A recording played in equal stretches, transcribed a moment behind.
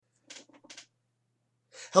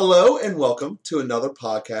Hello and welcome to another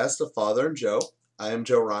podcast of Father and Joe. I am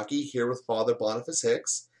Joe Rocky here with Father Boniface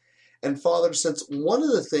Hicks. And Father, since one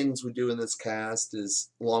of the things we do in this cast is,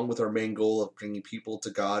 along with our main goal of bringing people to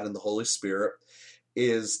God and the Holy Spirit,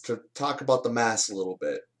 is to talk about the Mass a little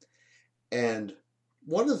bit. And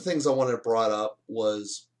one of the things I wanted brought up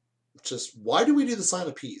was just, why do we do the sign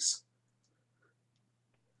of peace?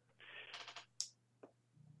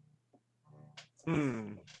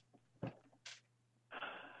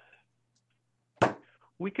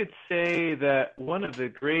 We could say that one of the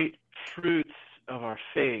great fruits of our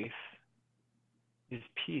faith is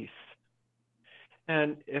peace.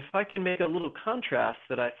 And if I can make a little contrast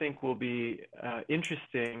that I think will be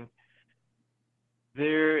interesting,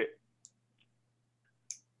 we're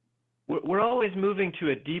always moving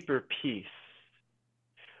to a deeper peace.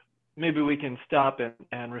 Maybe we can stop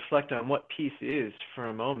and reflect on what peace is for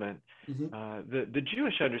a moment. The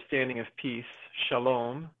Jewish understanding of peace,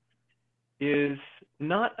 shalom, is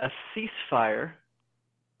not a ceasefire,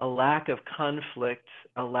 a lack of conflict,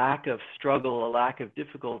 a lack of struggle, a lack of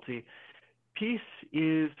difficulty. Peace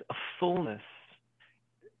is a fullness,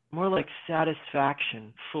 more like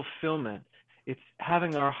satisfaction, fulfillment. It's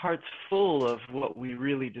having our hearts full of what we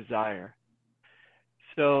really desire.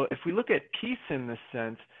 So if we look at peace in this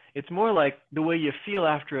sense, it's more like the way you feel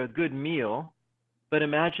after a good meal, but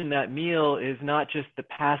imagine that meal is not just the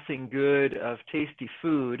passing good of tasty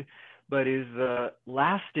food, but is the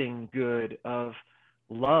lasting good of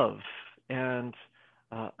love and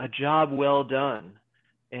a job well done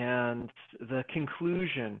and the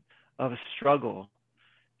conclusion of a struggle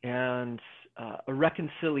and a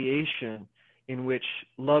reconciliation in which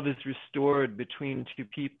love is restored between two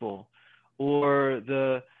people, or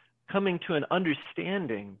the coming to an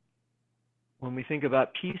understanding. When we think about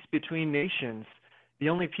peace between nations, the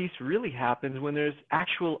only peace really happens when there's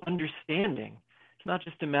actual understanding. It's not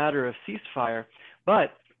just a matter of ceasefire,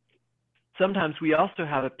 but sometimes we also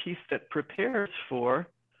have a peace that prepares for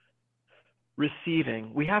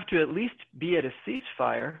receiving. We have to at least be at a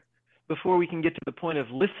ceasefire before we can get to the point of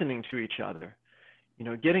listening to each other.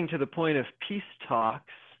 Getting to the point of peace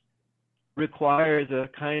talks requires a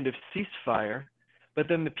kind of ceasefire, but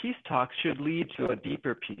then the peace talks should lead to a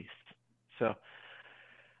deeper peace. So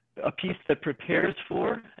a peace that prepares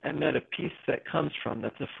for, and then a peace that comes from,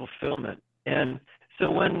 that's a fulfillment. And so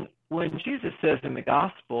when Jesus says in the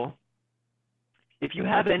gospel, if you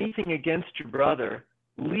have anything against your brother,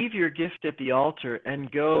 leave your gift at the altar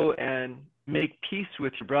and go and make peace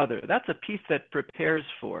with your brother. That's a peace that prepares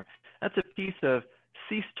for. That's a peace of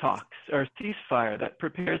cease talks or ceasefire that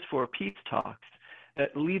prepares for peace talks,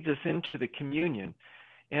 that leads us into the communion.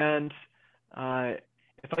 And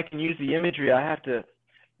if I can use the imagery, I have to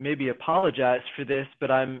maybe apologize for this, but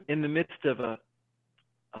I'm in the midst of a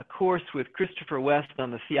course with Christopher West on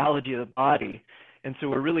the theology of the body. And so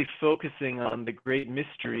we're really focusing on the great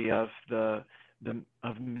mystery of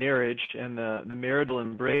of marriage and the marital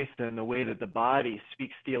embrace and the way that the body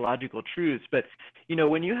speaks theological truths. But,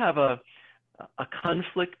 when you have a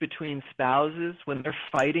conflict between spouses, when they're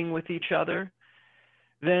fighting with each other,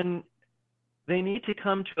 then they need to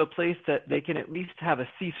come to a place that they can at least have a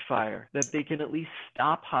ceasefire, that they can at least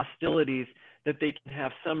stop hostilities, that they can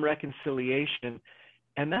have some reconciliation.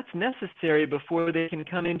 And that's necessary before they can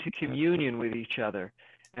come into communion with each other.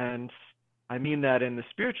 And I mean that in the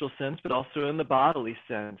spiritual sense, but also in the bodily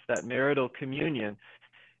sense, that marital communion.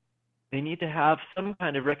 They need to have some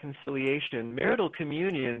kind of reconciliation. Marital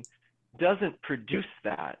communion doesn't produce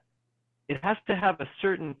that. It has to have a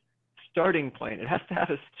certain starting point. It has to have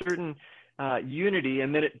a certain unity,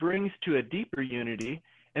 and then it brings to a deeper unity.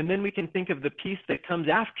 And then we can think of the peace that comes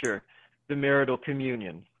after the marital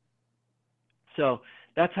communion. So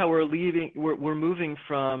that's how we're moving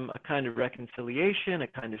from a kind of reconciliation, a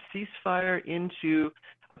kind of ceasefire, into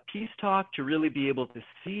a peace talk, to really be able to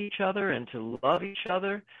see each other and to love each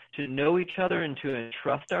other, to know each other and to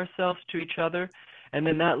entrust ourselves to each other. And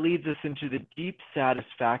then that leads us into the deep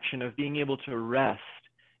satisfaction of being able to rest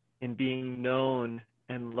in being known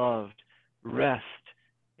and loved, rest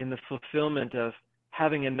in the fulfillment of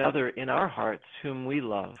having another in our hearts whom we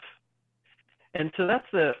love. And so that's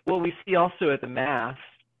what we see also at the Mass,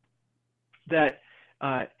 that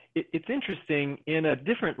it's interesting in a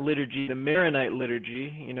different liturgy, the Maronite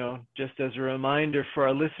liturgy, just as a reminder for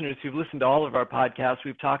our listeners who've listened to all of our podcasts,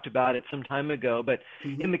 we've talked about it some time ago, but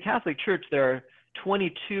in the Catholic Church, there are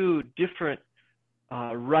 22 different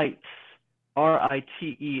rites,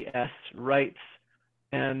 R-I-T-E-S, rites,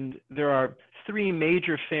 and there are three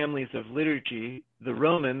major families of liturgy: the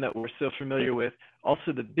Roman that we're so familiar with,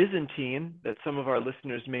 also the Byzantine that some of our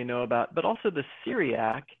listeners may know about, but also the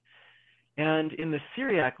Syriac. And in the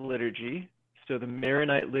Syriac liturgy, so the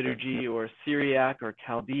Maronite liturgy or Syriac or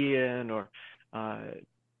Chaldean or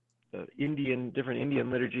the different Indian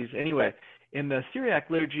liturgies. Anyway, in the Syriac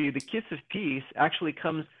liturgy, the kiss of peace actually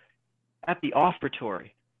comes at the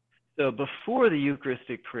offertory. So before the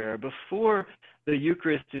Eucharistic prayer, before the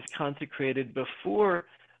Eucharist is consecrated, before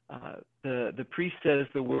the priest says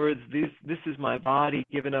the words, this is my body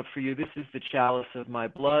given up for you, this is the chalice of my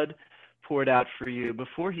blood poured out for you,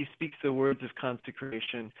 before he speaks the words of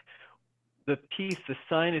consecration, the peace, the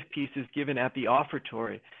sign of peace is given at the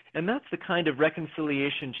offertory. And that's the kind of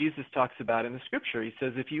reconciliation Jesus talks about in the scripture. He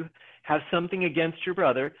says, if you have something against your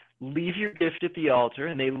brother, leave your gift at the altar.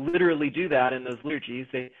 And they literally do that in those liturgies.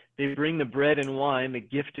 They bring the bread and wine, the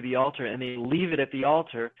gift, to the altar, and they leave it at the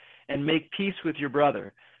altar and make peace with your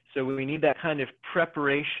brother. So we need that kind of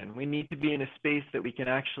preparation. We need to be in a space that we can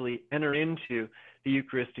actually enter into the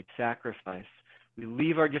Eucharistic sacrifice. We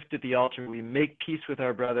leave our gift at the altar. We make peace with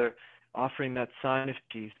our brother, offering that sign of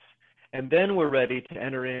peace. And then we're ready to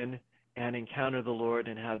enter in and encounter the Lord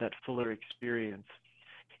and have that fuller experience.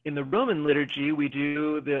 In the Roman liturgy, we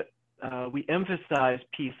emphasize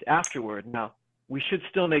peace afterward. Now, we should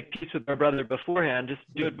still make peace with our brother beforehand, just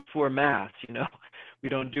do it before Mass, We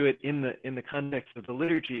don't do it in the context of the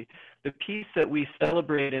liturgy. The peace that we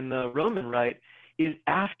celebrate in the Roman rite is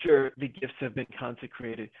after the gifts have been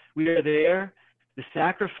consecrated. We are there. The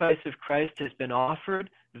sacrifice of Christ has been offered.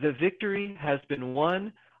 The victory has been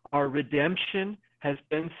won. Our redemption has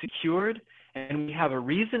been secured. And we have a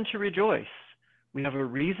reason to rejoice. We have a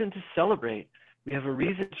reason to celebrate. We have a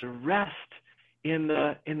reason to rest in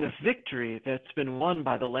the victory that's been won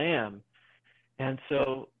by the Lamb. And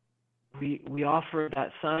so we offer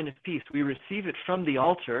that sign of peace. We receive it from the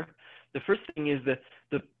altar. The first thing is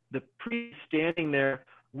the priest standing there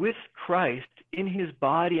with Christ in his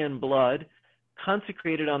body and blood,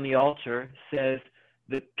 consecrated on the altar, says,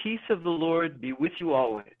 "The peace of the Lord be with you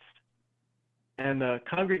always." And the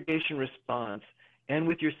congregation responds, "And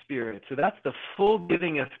with your spirit." So that's the full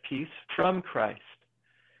giving of peace from Christ.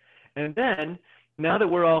 And then, now that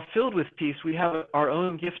we're all filled with peace, we have our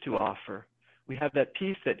own gift to offer. We have that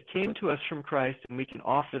peace that came to us from Christ, and we can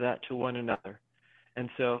offer that to one another. And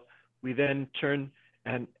so we then turn,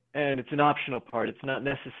 and it's an optional part. It's not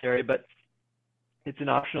necessary, but it's an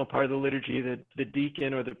optional part of the liturgy that the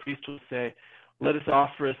deacon or the priest will say, "Let us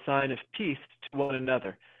offer a sign of peace to one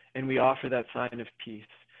another." And we offer that sign of peace.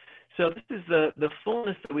 So this is the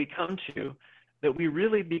fullness that we come to, that we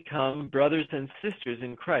really become brothers and sisters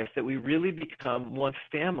in Christ, that we really become one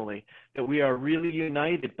family, that we are really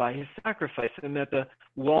united by his sacrifice, and that the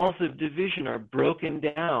walls of division are broken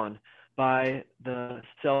down by the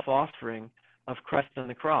self-offering of Christ on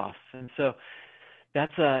the cross. And so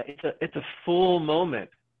it's a full moment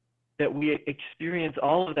that we experience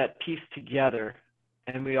all of that peace together,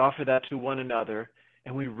 and we offer that to one another,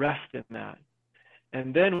 and we rest in that.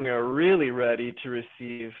 And then we are really ready to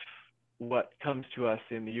receive what comes to us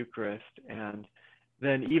in the Eucharist. And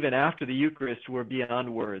then even after the Eucharist, we're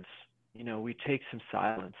beyond words. We take some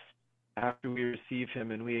silence after we receive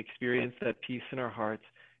him, and we experience that peace in our hearts,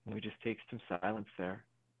 and we just take some silence there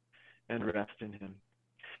and rest in him.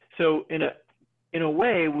 So in a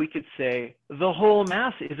way, we could say the whole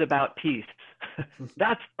Mass is about peace.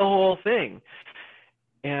 That's the whole thing.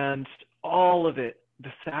 And all of it,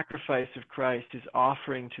 the sacrifice of Christ is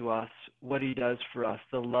offering to us what he does for us,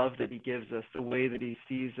 the love that he gives us, the way that he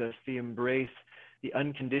sees us, the embrace, the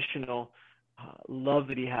unconditional love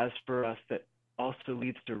that he has for us that also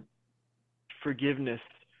leads to forgiveness,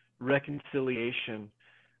 reconciliation.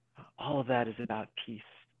 All of that is about peace.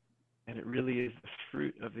 And it really is the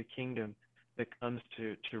fruit of the kingdom that comes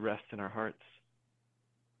to rest in our hearts.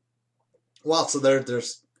 Wow, so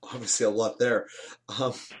there's obviously a lot there.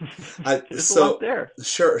 There's a lot there.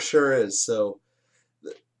 Sure is. So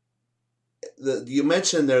you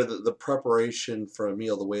mentioned there the preparation for a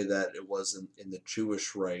meal, the way that it was in the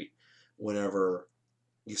Jewish rite, whenever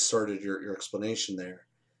you started your explanation there.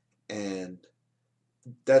 And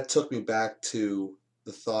that took me back to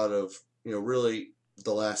the thought of, really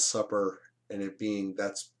the Last Supper, and it being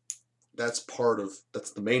that's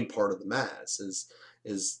the main part of the Mass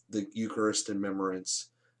is the Eucharist in remembrance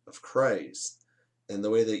of Christ. And the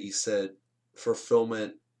way that you said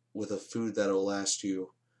fulfillment with a food that will last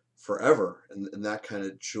you forever, and that kind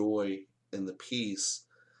of joy and the peace,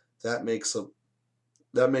 that makes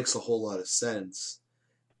a whole lot of sense.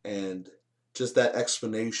 And just that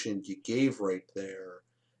explanation you gave right there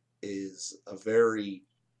is a very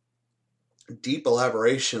deep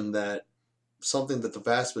elaboration, that something that the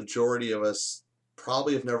vast majority of us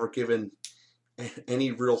probably have never given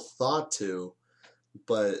any real thought to.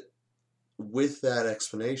 But with that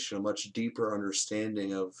explanation, a much deeper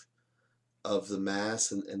understanding of the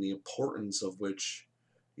Mass and the importance of which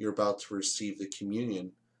you're about to receive the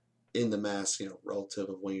communion in the Mass, relative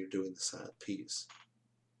of when you're doing the silent piece.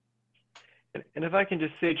 And if I can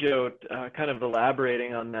just say, Joe, kind of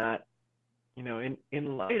elaborating on that,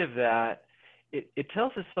 in light of that, it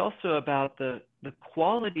tells us also about the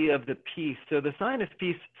quality of the piece. So the sign of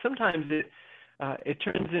peace, sometimes it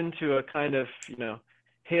turns into a kind of,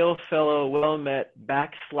 hail fellow, well met,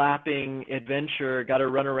 backslapping adventure, got to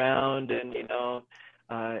run around, and it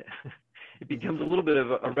becomes a little bit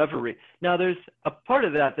of a reverie. Now there's a part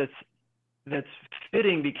of that that's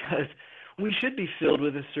fitting, because we should be filled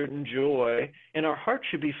with a certain joy, and our heart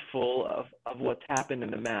should be full of what's happened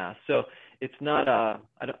in the Mass. So it's not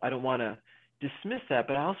I don't want to dismiss that,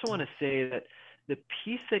 but I also want to say that the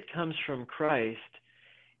peace that comes from Christ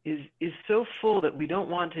is so full that we don't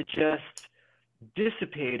want to just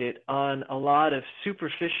dissipate it on a lot of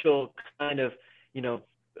superficial kind of,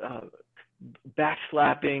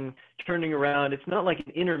 backslapping, turning around. It's not like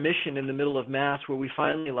an intermission in the middle of Mass where we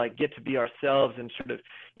finally get to be ourselves and sort of,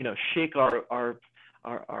 shake our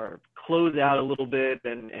clothes out a little bit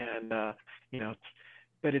and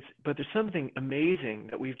but there's something amazing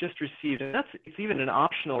that we've just received, and it's even an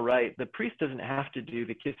optional rite. The priest doesn't have to do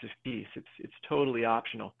the kiss of peace. It's totally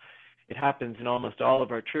optional. It happens in almost all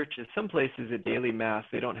of our churches. Some places at daily Mass,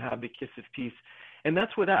 they don't have the kiss of peace. And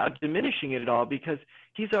that's without diminishing it at all, because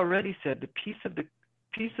he's already said, the peace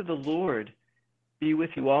of the Lord be with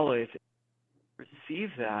you always.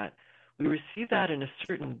 Receive that. We receive that in a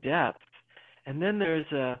certain depth. And then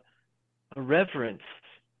there's a reverence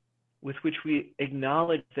with which we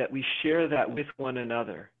acknowledge that we share that with one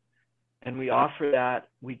another. And we offer that,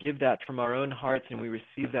 we give that from our own hearts, and we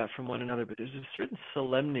receive that from one another. But there's a certain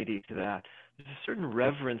solemnity to that. There's a certain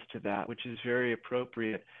reverence to that, which is very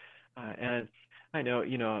appropriate. And I know,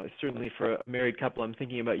 certainly for a married couple, I'm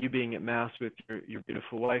thinking about you being at Mass with your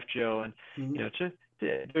beautiful wife, Joe. And,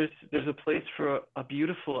 there's a place for a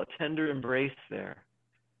beautiful, a tender embrace there.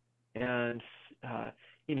 And,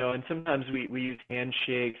 and sometimes we use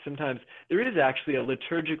handshakes. Sometimes there is actually a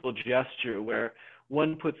liturgical gesture where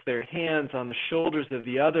one puts their hands on the shoulders of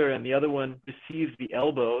the other, and the other one receives the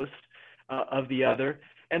elbows of the other.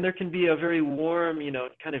 And there can be a very warm,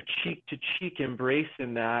 kind of cheek-to-cheek embrace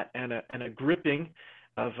in that, and a gripping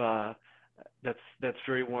of that's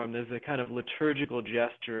very warm. There's a kind of liturgical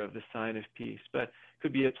gesture of the sign of peace, but it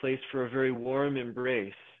could be a place for a very warm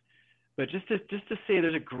embrace. But just to say,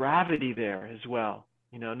 there's a gravity there as well.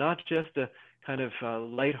 Not just a kind of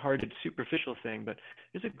lighthearted, superficial thing, but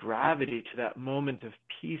there's a gravity to that moment of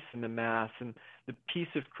peace in the Mass, and the peace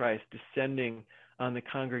of Christ descending on the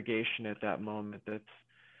congregation at that moment.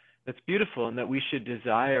 That's beautiful, and that we should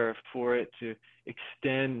desire for it to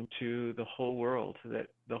extend to the whole world, so that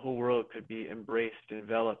the whole world could be embraced,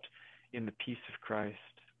 enveloped in the peace of Christ.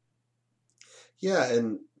 Yeah,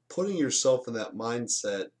 and putting yourself in that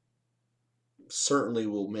mindset certainly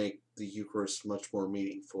will make the Eucharist much more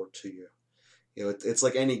meaningful to you. It's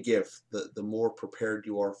like any gift. The more prepared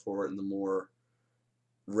you are for it, and the more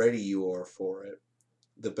ready you are for it,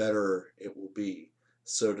 the better it will be.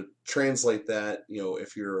 So to translate that,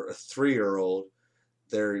 if you're a 3-year-old,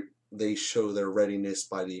 they show their readiness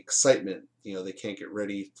by the excitement. They can't get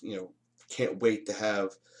ready, can't wait to have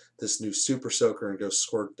this new super soaker and go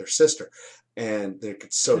squirt their sister. And they're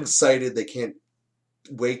so excited, they can't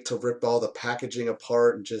wait to rip all the packaging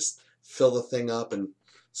apart and just fill the thing up and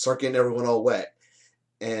start getting everyone all wet.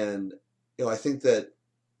 And, I think that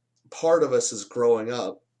part of us as growing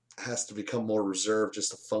up has to become more reserved just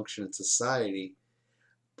to function in society.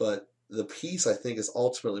 But the peace, I think, is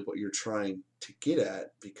ultimately what you're trying to get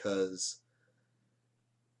at, because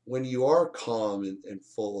when you are calm and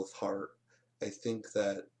full of heart, I think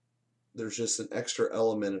that there's just an extra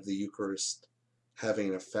element of the Eucharist having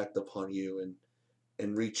an effect upon you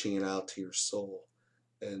and reaching it out to your soul.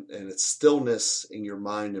 And it's stillness in your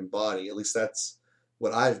mind and body. At least that's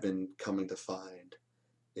what I've been coming to find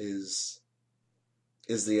is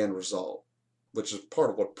the end result, which is part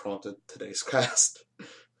of what prompted today's cast.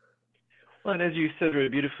 Well, and as you said very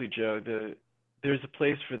beautifully, Joe, there's a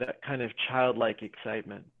place for that kind of childlike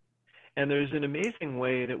excitement. And there's an amazing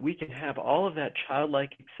way that we can have all of that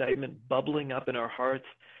childlike excitement bubbling up in our hearts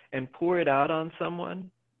and pour it out on someone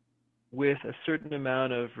with a certain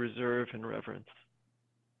amount of reserve and reverence.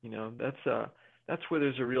 That's where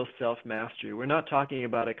there's a real self-mastery. We're not talking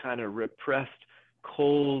about a kind of repressed,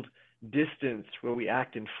 cold distance where we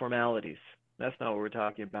act in formalities. That's not what we're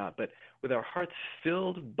talking about. But with our hearts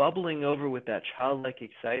filled, bubbling over with that childlike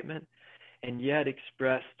excitement, and yet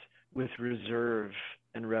expressed with reserve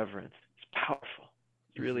and reverence. It's powerful.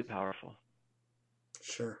 It's really powerful.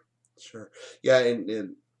 Sure. Yeah,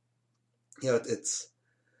 and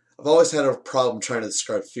I've always had a problem trying to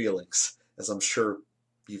describe feelings, as I'm sure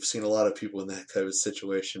you've seen a lot of people in that kind of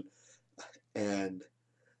situation. And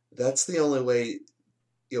that's the only way,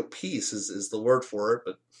 peace is the word for it,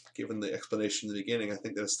 but given the explanation in the beginning, I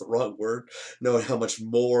think that's the wrong word, knowing how much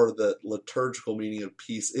more the liturgical meaning of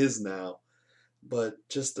peace is now. But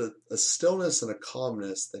just a stillness and a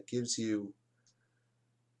calmness that gives you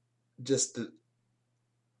just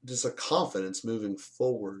a confidence moving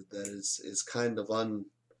forward that is kind of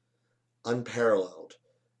unparalleled,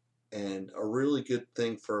 and a really good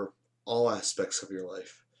thing for all aspects of your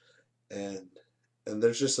life. And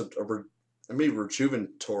there's just a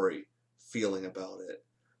rejuvenatory feeling about it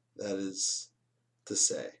that is to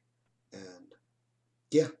say. And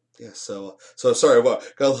yeah. So sorry, got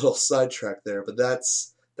a little sidetracked there, but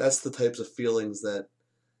that's the types of feelings that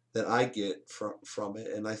I get from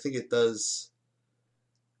it, and I think it does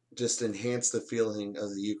just enhance the feeling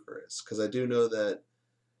of the Eucharist, because I do know that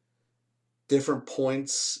different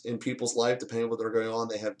points in people's life, depending on what they're going on,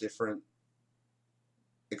 they have different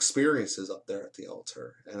experiences up there at the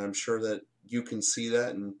altar, and I'm sure that you can see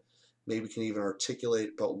that and maybe can even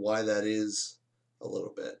articulate about why that is a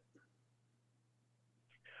little bit.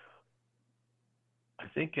 I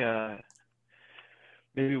think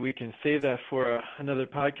maybe we can save that for another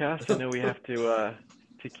podcast. I know we have to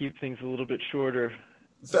keep things a little bit shorter.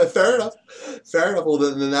 Fair enough. Well,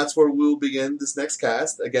 then that's where we'll begin this next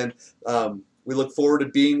cast. Again, we look forward to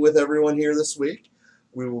being with everyone here this week.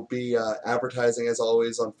 We will be advertising, as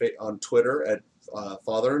always, on Twitter at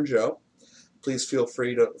Father and Joe. Please feel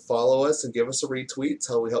free to follow us and give us a retweet. It's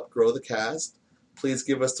how we help grow the cast. Please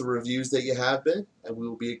give us the reviews that you have been, and we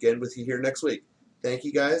will be again with you here next week. Thank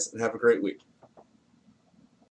you, guys, and have a great week.